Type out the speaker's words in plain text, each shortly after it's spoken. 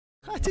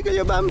I tickle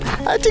your bum,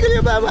 I tickle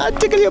your bum, I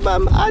tickle your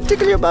bum, I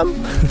tickle your bum.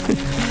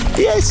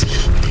 Yes,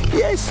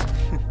 yes.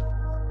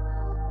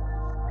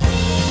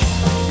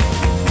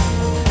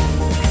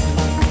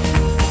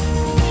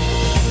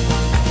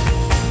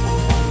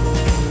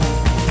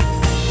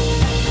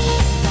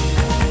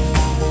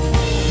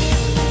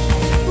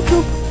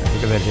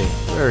 Look at that hair.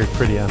 Very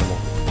pretty animal.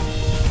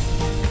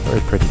 Very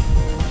pretty.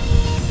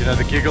 You know,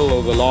 the giggle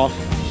or the laugh,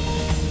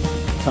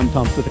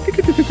 sometimes with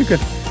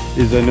the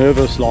is a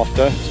nervous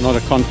laughter. It's not a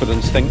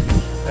confidence thing.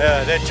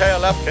 Their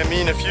tail up can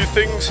mean a few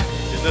things.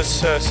 In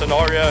this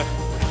scenario,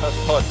 I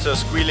start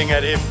squealing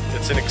at him.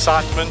 It's an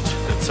excitement.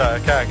 It's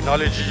okay, I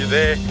acknowledge you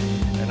there,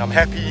 and I'm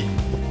happy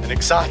and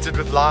excited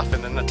with life,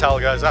 and then the tail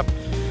goes up.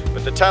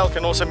 But the tail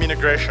can also mean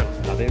aggression.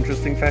 Now, the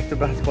interesting fact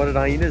about spotted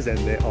hyenas, and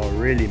there are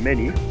really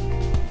many,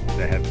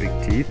 they have big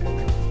teeth.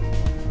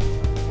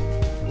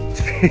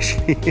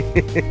 Especially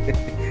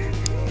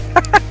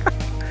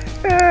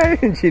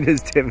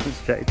Gina's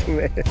demonstrating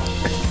that.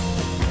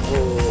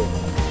 Oh.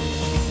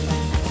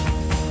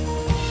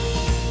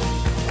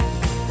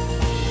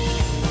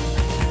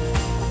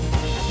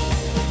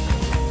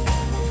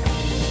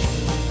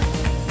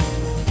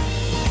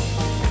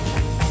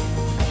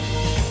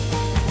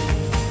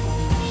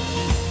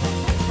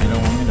 You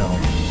don't want me to.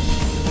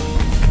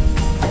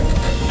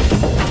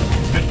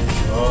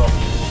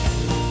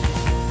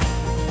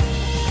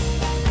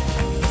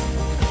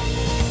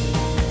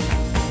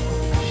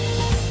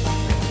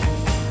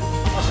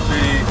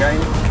 Going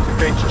to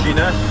fetch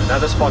Gina,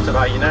 another spotted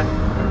hyena,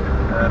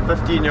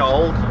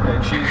 15-year-old,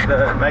 and she's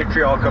the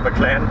matriarch of a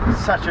clan.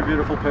 Such a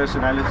beautiful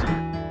personality.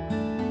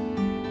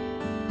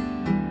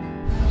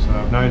 So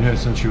I've known her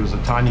since she was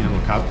a tiny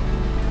little cub,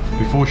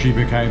 before she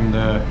became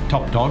the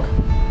top dog.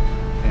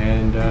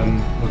 And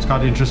what's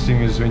quite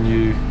interesting is when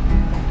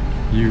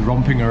you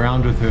romping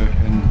around with her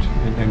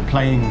and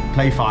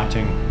play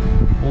fighting,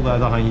 all the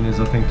other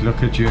hyenas I think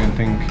look at you and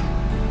think,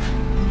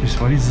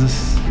 just what is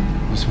this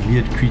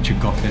weird creature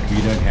got that we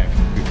don't have,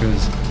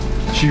 because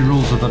she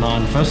rules with an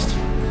iron fist,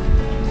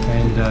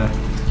 and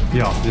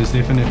yeah, there's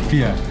definite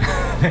fear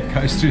that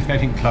goes through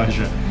that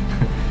enclosure.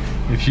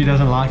 If she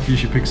doesn't like you,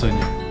 she picks on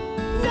you.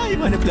 Now you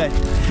want to play.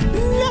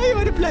 Now you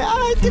want to play. All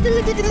right.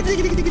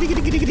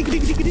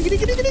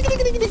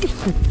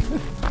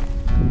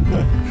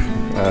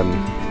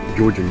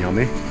 George and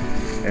Yame,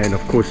 and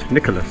of course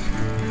Nicolas.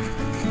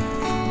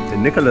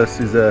 And Nicolas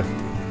is a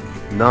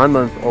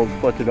 9-month-old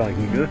spotted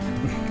hyena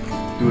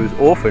who was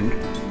orphaned.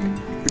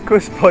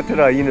 Because spotted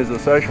hyenas are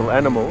social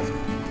animals,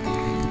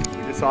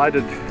 we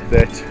decided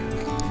that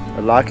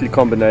a likely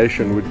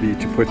combination would be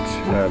to put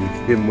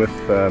him with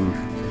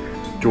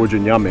George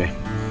and Yame,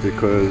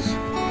 because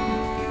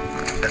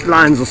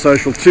lions are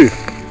social too.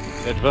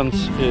 That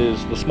Vince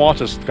is the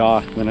smartest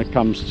guy when it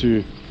comes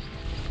to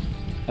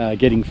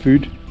getting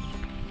food.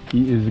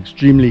 He is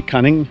extremely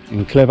cunning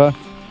and clever.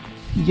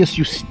 Yes,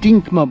 you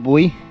stink, my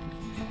boy.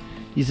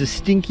 He's a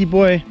stinky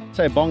boy.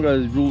 Say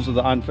Bongo rules of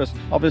the iron fist.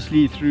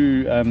 Obviously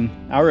through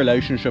our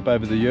relationship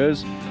over the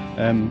years,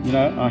 you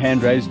know, I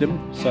hand raised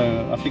him,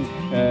 so I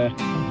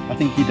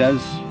think he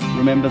does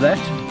remember that.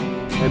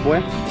 Hey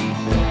boy.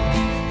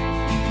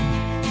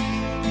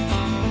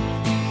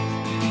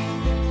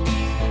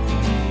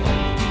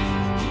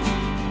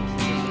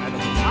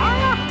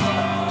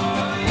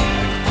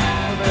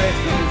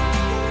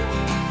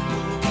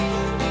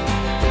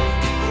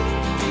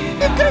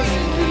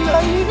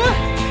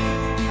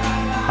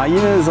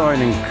 Hyenas are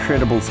an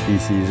incredible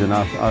species, and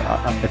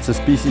it's a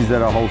species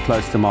that I hold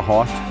close to my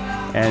heart,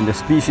 and a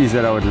species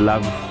that I would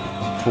love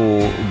for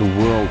the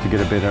world to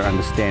get a better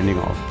understanding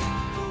of.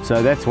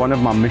 So that's one of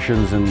my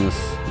missions in this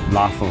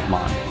life of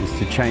mine, is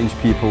to change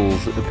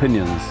people's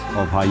opinions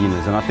of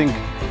hyenas. And I think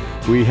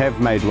we have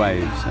made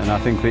waves, and I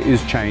think there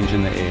is change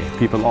in the air.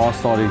 People are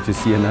starting to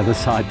see another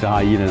side to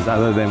hyenas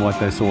other than what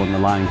they saw in The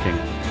Lion King.